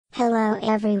Hello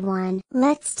everyone.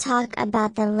 Let's talk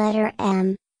about the letter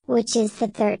M, which is the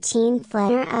 13th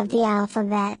letter of the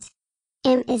alphabet.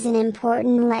 M is an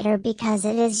important letter because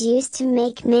it is used to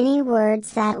make many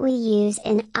words that we use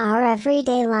in our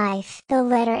everyday life. The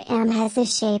letter M has a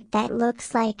shape that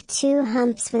looks like two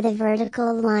humps with a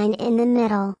vertical line in the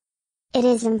middle. It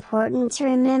is important to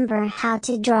remember how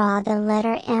to draw the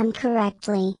letter M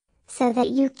correctly, so that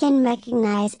you can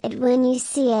recognize it when you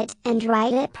see it and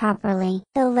write it properly.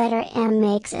 The letter M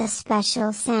makes a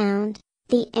special sound,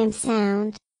 the M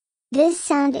sound. This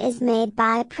sound is made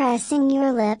by pressing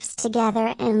your lips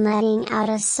together and letting out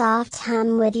a soft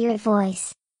hum with your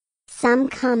voice. Some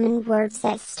common words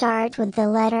that start with the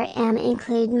letter M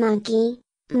include monkey,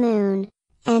 moon,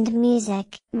 and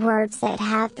music. Words that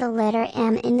have the letter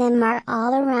M in them are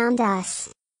all around us.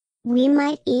 We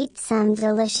might eat some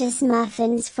delicious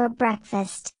muffins for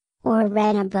breakfast, or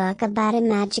read a book about a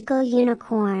magical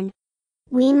unicorn.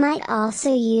 We might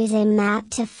also use a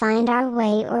map to find our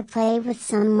way or play with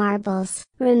some marbles.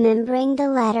 Remembering the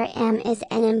letter M is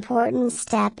an important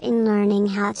step in learning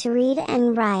how to read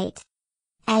and write.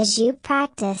 As you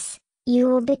practice, you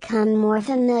will become more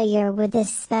familiar with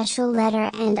this special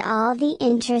letter and all the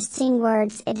interesting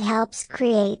words it helps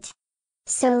create.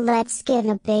 So let's give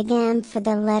a big M for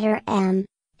the letter M,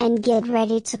 and get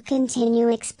ready to continue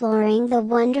exploring the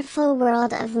wonderful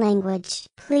world of language.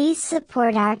 Please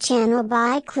support our channel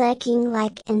by clicking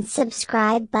like and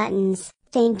subscribe buttons.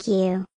 Thank you.